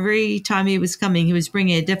 every time he was coming, he was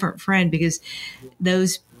bringing a different friend because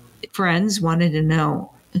those friends wanted to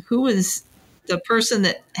know who was the person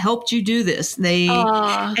that helped you do this.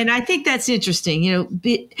 And I think that's interesting.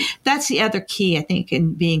 That's the other key, I think,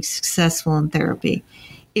 in being successful in therapy.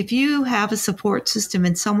 If you have a support system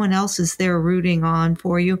and someone else is there rooting on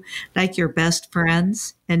for you, like your best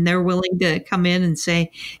friends, and they're willing to come in and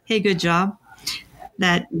say, hey, good job,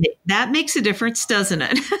 that makes a difference, doesn't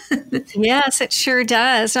it? Yes, it sure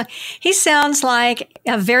does. He sounds like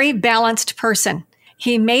a very balanced person.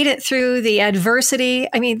 He made it through the adversity.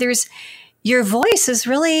 I mean, your voice is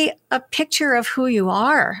really a picture of who you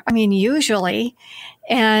are. I mean, usually.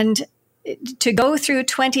 And to go through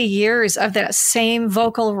 20 years of that same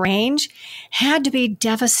vocal range had to be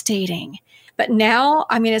devastating. But now,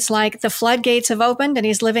 I mean, it's like the floodgates have opened and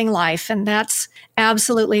he's living life. And that's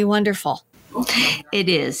absolutely wonderful. It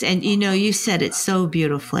is. And, you said it so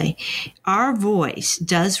beautifully. Our voice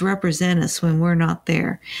does represent us when we're not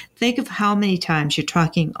there. Think of how many times you're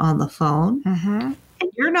talking on the phone. Mm-hmm. And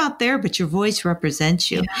you're not there, but your voice represents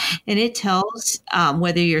you. Yeah. And it tells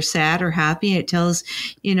whether you're sad or happy. It tells,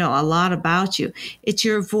 a lot about you. It's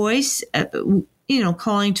your voice,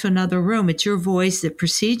 calling to another room. It's your voice that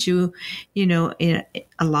precedes you, in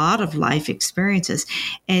a lot of life experiences.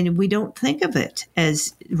 And we don't think of it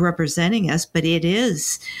as representing us, but it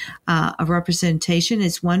is a representation.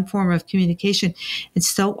 It's one form of communication. And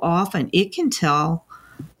so often it can tell,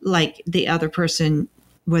 like, the other person,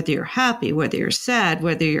 whether you're happy, whether you're sad,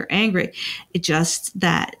 whether you're angry, it just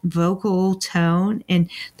that vocal tone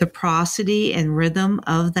and the prosody and rhythm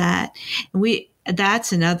of that. And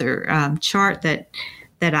that's another chart that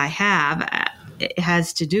I have. It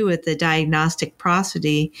has to do with the diagnostic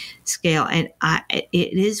prosody scale. And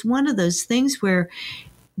it is one of those things where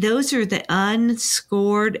those are the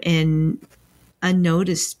unscored and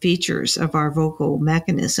unnoticed features of our vocal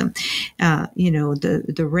mechanism.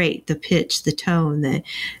 The rate, the pitch, the tone,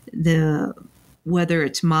 the whether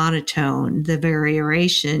it's monotone, the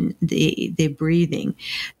variation, the breathing.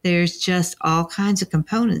 There's just all kinds of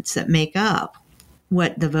components that make up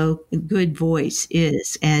what the good voice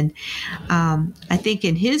is. And I think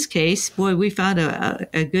in his case, boy, we found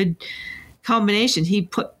a good combination.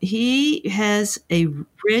 He has a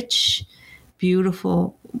rich,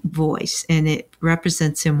 beautiful voice, and it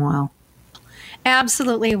represents him well.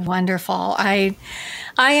 Absolutely wonderful. I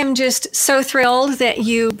am just so thrilled that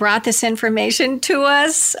you brought this information to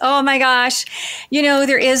us. Oh my gosh.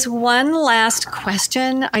 There is one last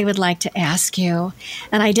question I would like to ask you.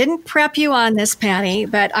 And I didn't prep you on this, Patty,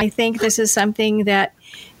 but I think this is something that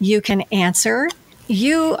you can answer.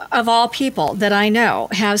 You, of all people that I know,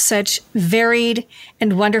 have such varied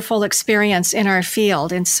and wonderful experience in our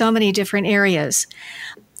field in so many different areas.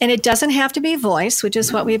 And it doesn't have to be voice, which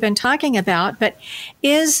is what we've been talking about, but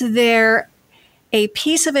is there a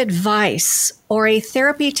piece of advice or a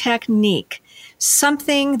therapy technique,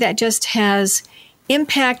 something that just has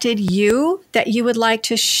impacted you that you would like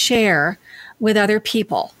to share with other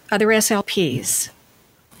people, other SLPs?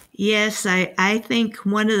 Yes, I think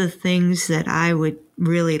one of the things that I would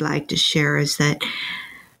really like to share is that,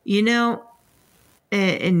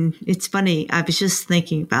 and it's funny, I was just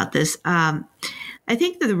thinking about this. I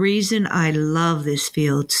think that the reason I love this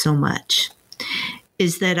field so much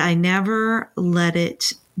is that I never let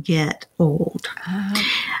it get old.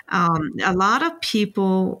 A lot of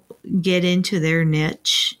people get into their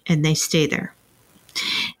niche and they stay there.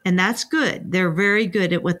 And that's good. They're very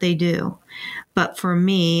good at what they do. But for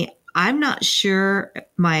me, I'm not sure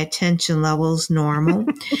my attention level's normal.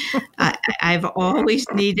 I've always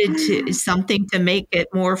needed something to make it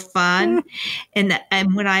more fun. And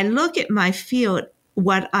when I look at my field,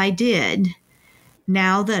 what I did,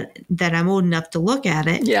 now that I'm old enough to look at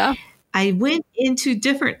it, I went into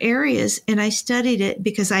different areas and I studied it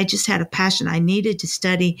because I just had a passion. I needed to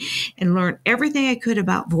study and learn everything I could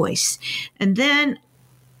about voice. And then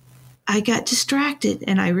I got distracted,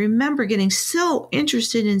 and I remember getting so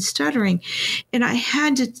interested in stuttering, and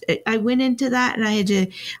I went into that, and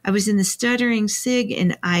I was in the stuttering SIG,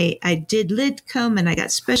 and I did LIDCOM, and I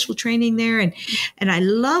got special training there, and I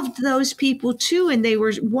loved those people too, and they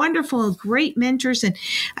were wonderful, great mentors, and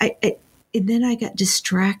then I got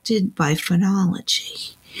distracted by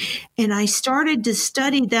phonology. And I started to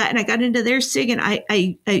study that, and I got into their SIG, and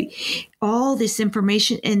I all this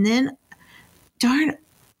information, and then darn,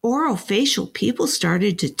 orofacial people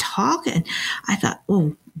started to talk, and I thought,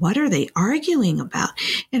 well, what are they arguing about?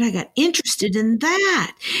 And I got interested in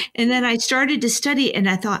that. And then I started to study, and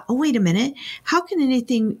I thought, oh, wait a minute, how can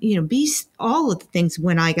anything, be all of the things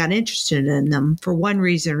when I got interested in them for one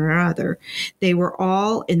reason or another? They were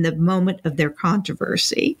all in the moment of their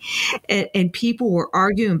controversy, and people were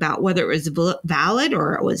arguing about whether it was valid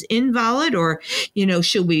or it was invalid, or,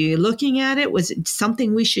 should we be looking at it? Was it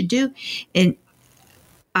something we should do? And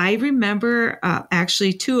I remember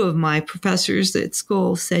actually two of my professors at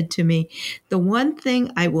school said to me, the one thing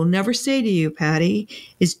I will never say to you, Patty,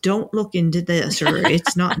 is don't look into this, or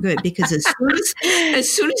it's not good. Because as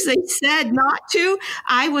soon as they said not to,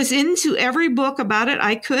 I was into every book about it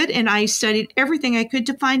I could, and I studied everything I could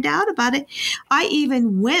to find out about it. I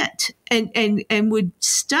even went and would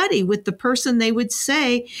study with the person they would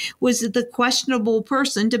say was the questionable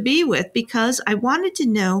person to be with, because I wanted to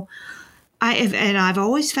know. I've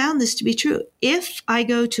always found this to be true. If I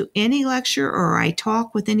go to any lecture or I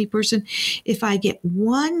talk with any person, if I get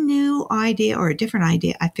one new idea or a different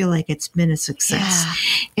idea, I feel like it's been a success. Yeah.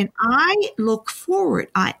 And I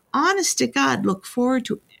honest to God, look forward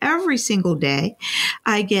to every single day.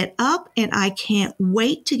 I get up and I can't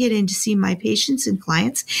wait to get in to see my patients and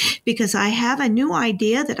clients, because I have a new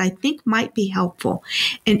idea that I think might be helpful.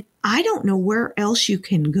 And I don't know where else you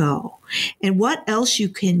can go and what else you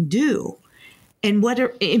can do. And what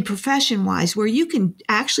are in profession wise, where you can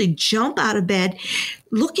actually jump out of bed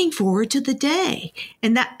looking forward to the day.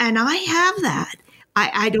 And I have that.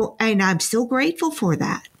 And I'm so grateful for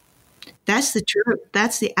that. That's the truth.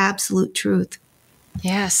 That's the absolute truth.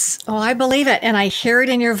 Yes. Oh, I believe it. And I hear it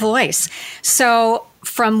in your voice. So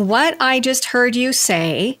from what I just heard you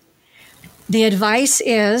say, the advice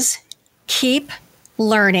is keep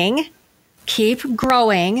learning, keep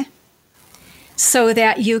growing, so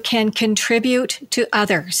that you can contribute to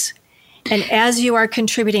others. And as you are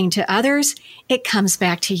contributing to others, it comes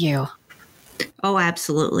back to you. Oh,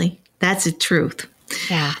 absolutely. That's the truth.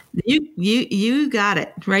 Yeah. You got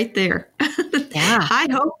it right there. Yeah.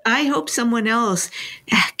 I hope someone else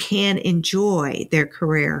can enjoy their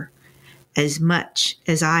career as much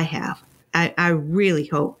as I have. I really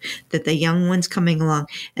hope that the young ones coming along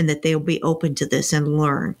and that they'll be open to this and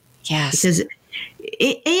learn. Yes. Because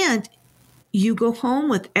And you go home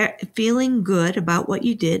with feeling good about what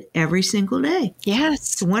you did every single day.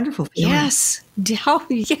 Yes. It's a wonderful feeling. Yes. Oh,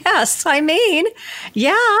 yes. I mean,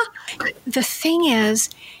 yeah. The thing is,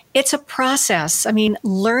 it's a process. I mean,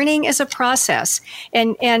 learning is a process.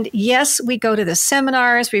 And yes, we go to the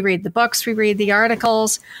seminars, we read the books, we read the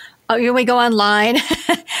articles, we go online.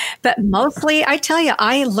 But mostly, I tell you,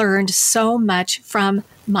 I learned so much from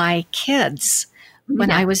my kids.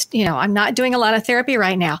 When I was, I'm not doing a lot of therapy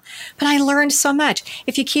right now, but I learned so much.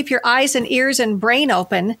 If you keep your eyes and ears and brain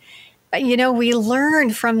open, we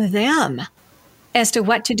learn from them as to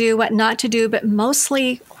what to do, what not to do, but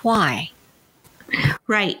mostly why.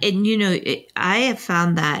 Right. And, I have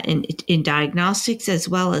found that in diagnostics as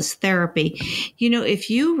well as therapy, if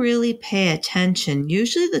you really pay attention,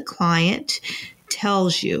 usually the client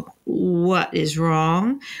tells you what is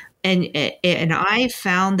wrong. And I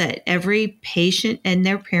found that every patient and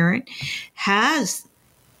their parent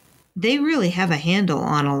they really have a handle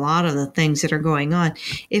on a lot of the things that are going on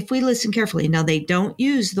if we listen carefully. Now, they don't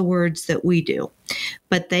use the words that we do,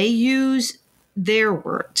 but they use their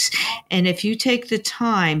words. And if you take the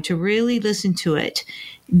time to really listen to it,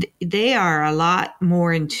 they are a lot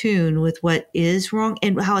more in tune with what is wrong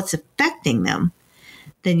and how it's affecting them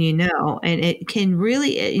than and it can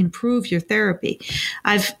really improve your therapy.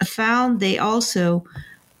 I've found they also,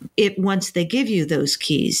 once they give you those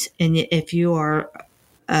keys, and if you are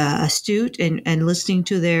astute and listening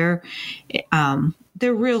to their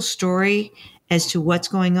real story as to what's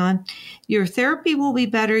going on, your therapy will be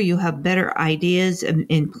better. You have better ideas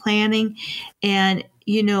in planning, and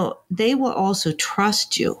they will also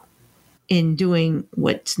trust you in doing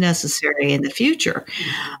what's necessary in the future.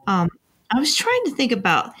 I was trying to think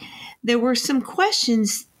about, there were some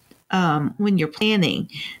questions when you're planning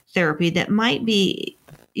therapy that might be,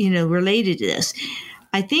 related to this.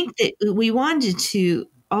 I think that we wanted to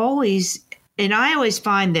always, and I always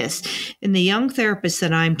find this in the young therapists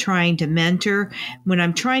that I'm trying to mentor, when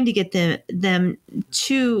I'm trying to get them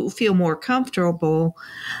to feel more comfortable,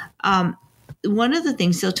 one of the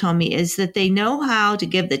things they'll tell me is that they know how to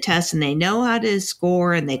give the test and they know how to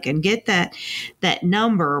score and they can get that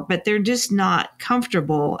number, but they're just not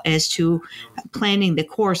comfortable as to planning the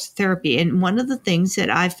course of therapy. And one of the things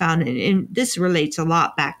that I found, and this relates a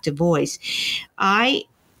lot back to voice, I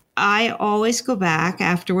always go back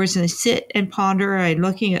afterwards and I sit and ponder. I'm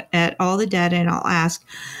looking at all the data and I'll ask,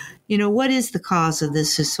 what is the cause of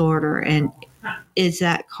this disorder? And is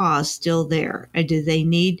that cause still there? Or do they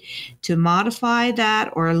need to modify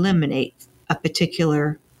that or eliminate a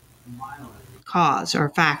particular cause or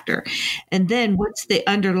factor? And then what's the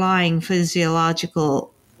underlying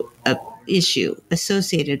physiological issue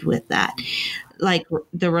associated with that? Like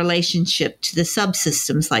the relationship to the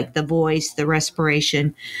subsystems, like the voice, the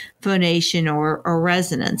respiration, phonation, or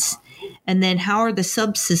resonance. And then how are the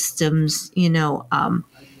subsystems,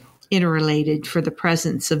 interrelated for the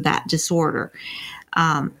presence of that disorder?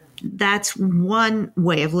 That's one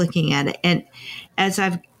way of looking at it. And as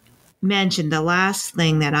I've mentioned, the last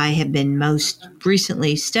thing that I have been most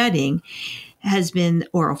recently studying has been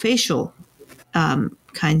orofacial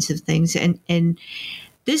kinds of things. And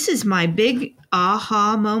this is my big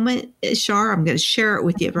aha moment, Shar. I'm going to share it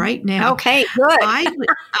with you right now. Okay, good.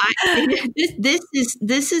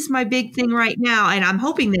 This is my big thing right now, and I'm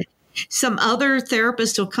hoping that some other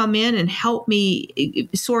therapists will come in and help me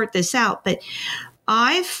sort this out. But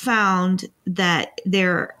I've found that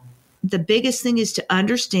the biggest thing is to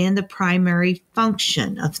understand the primary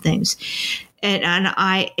function of things. And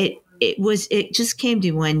it just came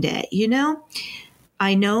to one day,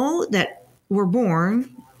 I know that we're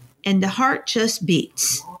born and the heart just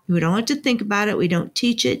beats. We don't have to think about it. We don't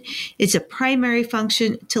teach it. It's a primary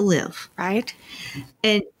function to live. Right.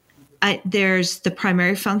 And there's the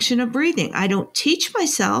primary function of breathing. I don't teach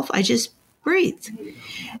myself. I just breathe.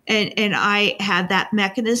 And I have that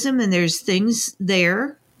mechanism, and there's things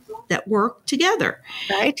there that work together.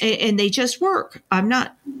 Right. And they just work. I'm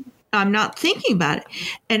not thinking about it.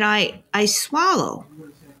 And I swallow.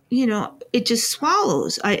 It just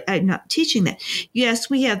swallows. I'm not teaching that. Yes,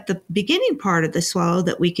 we have the beginning part of the swallow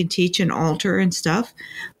that we can teach and alter and stuff,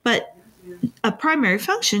 but a primary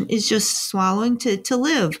function is just swallowing to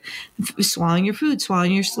live, swallowing your food,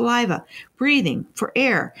 swallowing your saliva, breathing for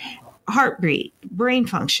air, heartbeat, brain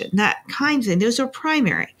function, that kind of thing. Those are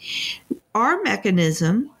primary. Our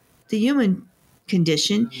mechanism, the human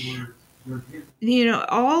condition,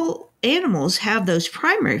 all animals have those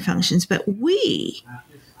primary functions, but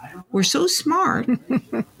we're so smart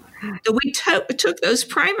that we took those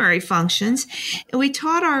primary functions and we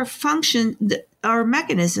taught our function our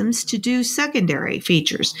mechanisms to do secondary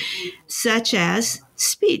features, such as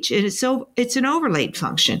speech. And it's an overlaid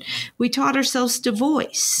function. We taught ourselves to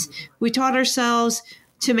voice. We taught ourselves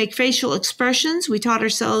to make facial expressions. We taught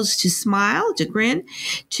ourselves to smile, to grin,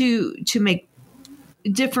 to make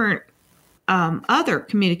different other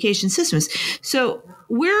communication systems. So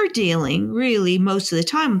we're dealing really most of the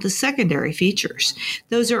time with the secondary features.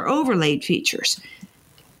 Those are overlaid features.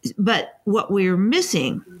 But what we're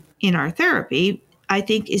missing in our therapy, I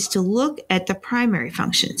think, is to look at the primary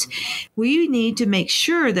functions. We need to make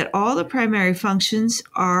sure that all the primary functions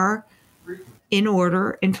are in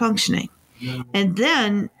order and functioning. And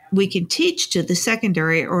then we can teach to the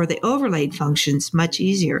secondary or the overlaid functions much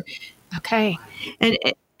easier. Okay.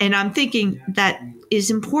 And I'm thinking that is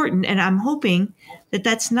important, and I'm hoping that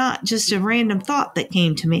that's not just a random thought that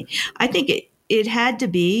came to me. I think it had to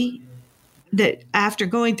be that after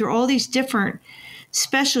going through all these different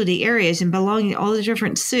specialty areas and belonging to all the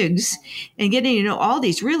different SIGs and getting to know all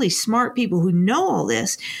these really smart people who know all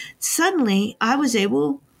this, suddenly I was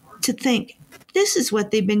able to think, this is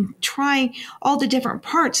what they've been trying, all the different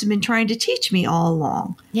parts have been trying to teach me all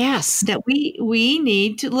along. Yes. That we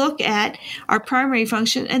need to look at our primary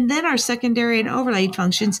function and then our secondary and overlaid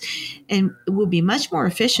functions, and we'll be much more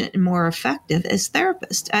efficient and more effective as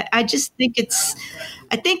therapists. I just think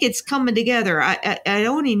it's coming together. I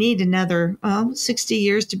only need another 60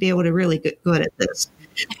 years to be able to really get good at this.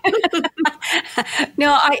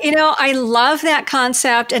 No, I love that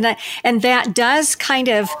concept, and that does kind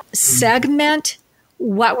of segment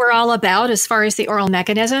what we're all about as far as the oral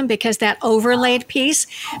mechanism, because that overlaid piece,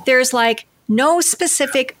 there's like no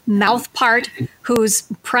specific mouth part whose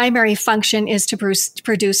primary function is to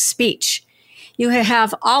produce speech. You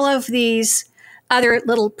have all of these other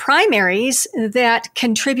little primaries that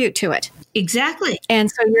contribute to it. Exactly. And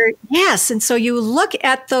so you look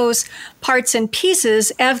at those parts and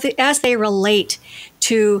pieces as they relate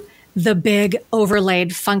to the big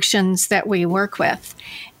overlaid functions that we work with.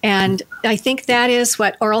 And I think that is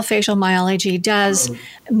what oral facial myology does,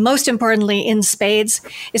 most importantly in spades,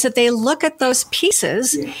 is that they look at those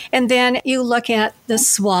pieces, and then you look at the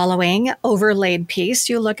swallowing overlaid piece,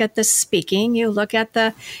 you look at the speaking, you look at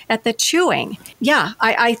the chewing. Yeah,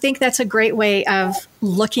 I think that's a great way of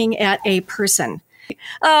looking at a person.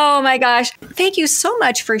 Oh my gosh. Thank you so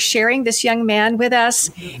much for sharing this young man with us.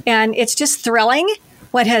 And it's just thrilling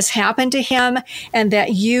what has happened to him and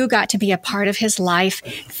that you got to be a part of his life.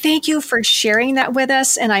 Thank you for sharing that with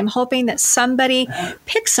us. And I'm hoping that somebody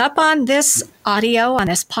picks up on this audio, on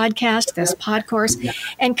this podcast, this podcourse,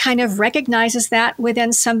 and kind of recognizes that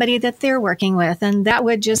within somebody that they're working with. And that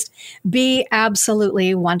would just be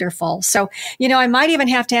absolutely wonderful. So, I might even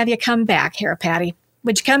have to have you come back here, Patty.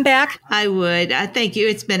 Would you come back? I would. Thank you.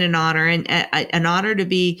 It's been an honor, and an honor to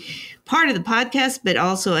be part of the podcast, but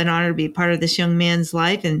also an honor to be part of this young man's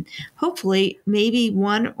life. And hopefully maybe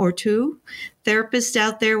one or two therapists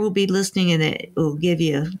out there will be listening, and it will give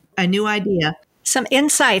you a new idea. Some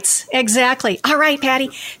insights. Exactly. All right, Patty.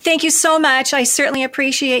 Thank you so much. I certainly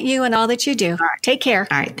appreciate you and all that you do. All right. Take care.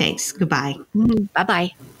 All right. Thanks. Goodbye.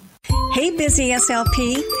 Bye-bye. Hey, busy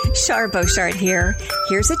SLP, Char Beauchart here.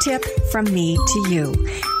 Here's a tip from me to you.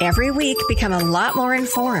 Every week, become a lot more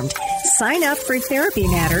informed. Sign up for Therapy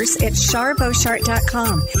Matters at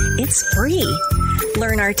charbeauchart.com. It's free.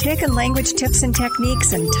 Learn our TIC and language tips and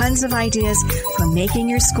techniques and tons of ideas for making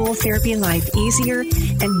your school therapy life easier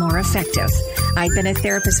and more effective. I've been a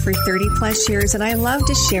therapist for 30 plus years, and I love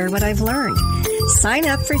to share what I've learned. Sign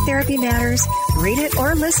up for Therapy Matters, read it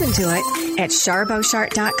or listen to it at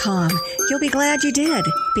charbeauchart.com. You'll be glad you did,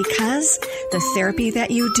 because the therapy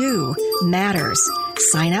that you do matters.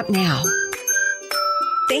 Sign up now.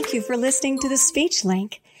 Thank you for listening to the Speech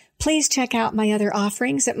Link. Please check out my other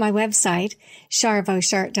offerings at my website,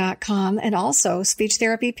 charbeauchart.com, and also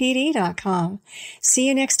speechtherapypd.com. See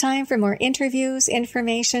you next time for more interviews,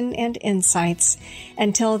 information, and insights.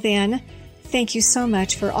 Until then, thank you so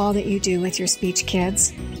much for all that you do with your speech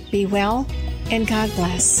kids. Be well, and God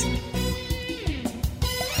bless.